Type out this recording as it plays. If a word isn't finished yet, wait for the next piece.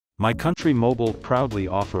My Country Mobile proudly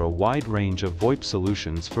offer a wide range of VoIP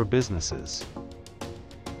solutions for businesses.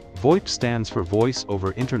 VoIP stands for Voice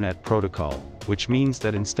over Internet Protocol, which means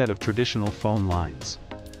that instead of traditional phone lines,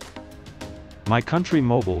 My Country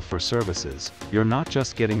Mobile for services, you're not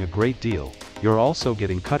just getting a great deal, you're also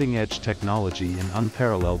getting cutting-edge technology and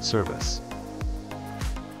unparalleled service.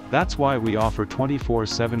 That's why we offer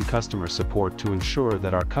 24/7 customer support to ensure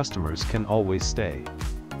that our customers can always stay.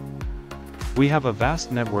 We have a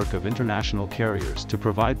vast network of international carriers to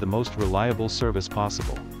provide the most reliable service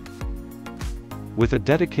possible. With a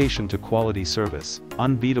dedication to quality service,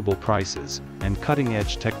 unbeatable prices, and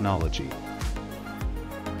cutting-edge technology.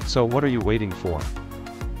 So what are you waiting for?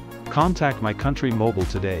 Contact My Country Mobile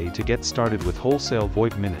today to get started with Wholesale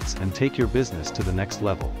VoIP Minutes and take your business to the next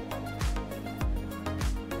level.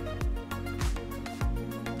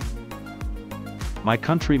 My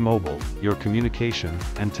Country Mobile, your communication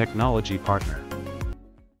and technology partner.